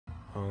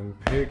Hung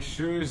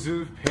pictures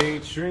of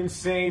patron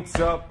saints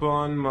up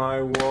on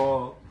my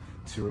wall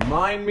to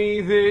remind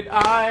me that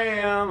I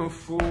am a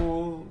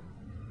fool.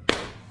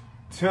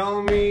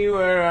 Tell me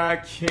where I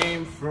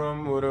came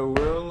from, what I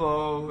will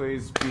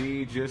always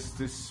be, just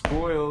a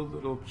spoiled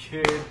little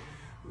kid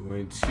who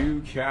went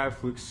to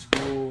Catholic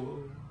school.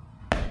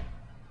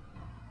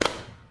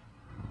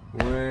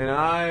 When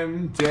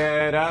I'm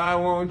dead, I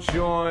won't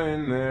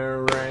join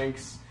their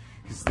ranks,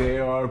 'cause they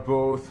are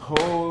both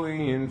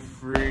holy and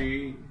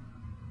free.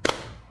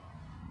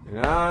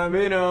 And I'm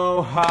in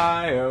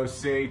Ohio,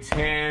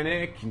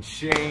 satanic and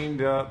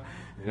chained up,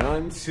 and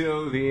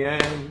until the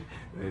end,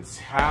 that's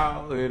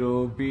how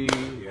it'll be.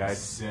 I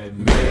said,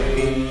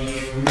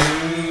 make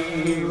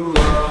me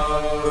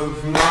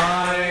love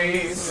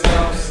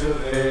myself so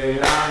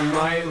that I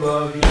might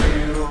love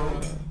you.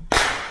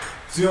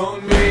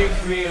 Don't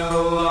make me a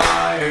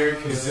liar,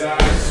 'cause I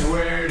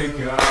swear to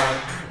God,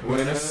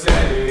 when I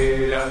said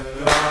it, I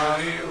thought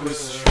it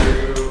was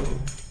true.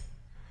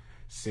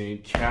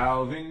 St.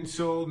 Calvin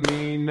told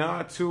me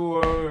not to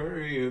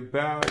worry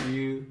about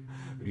you,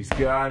 but he's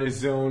got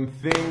his own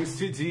things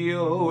to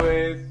deal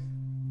with.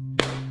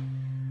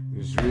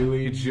 There's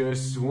really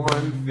just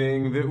one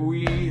thing that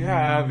we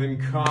have in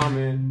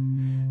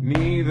common: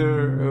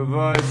 neither of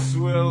us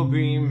will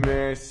be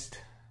missed.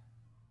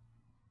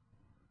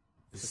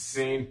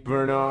 St.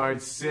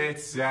 Bernard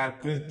sits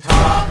at the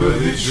top of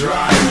the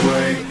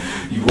driveway.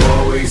 You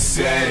always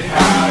said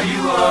how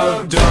you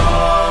love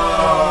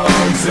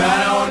dogs.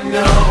 I don't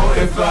know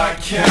if I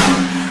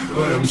count,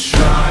 but I'm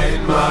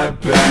trying my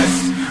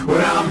best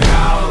when I'm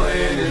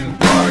howling and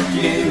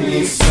barking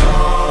these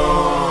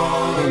songs.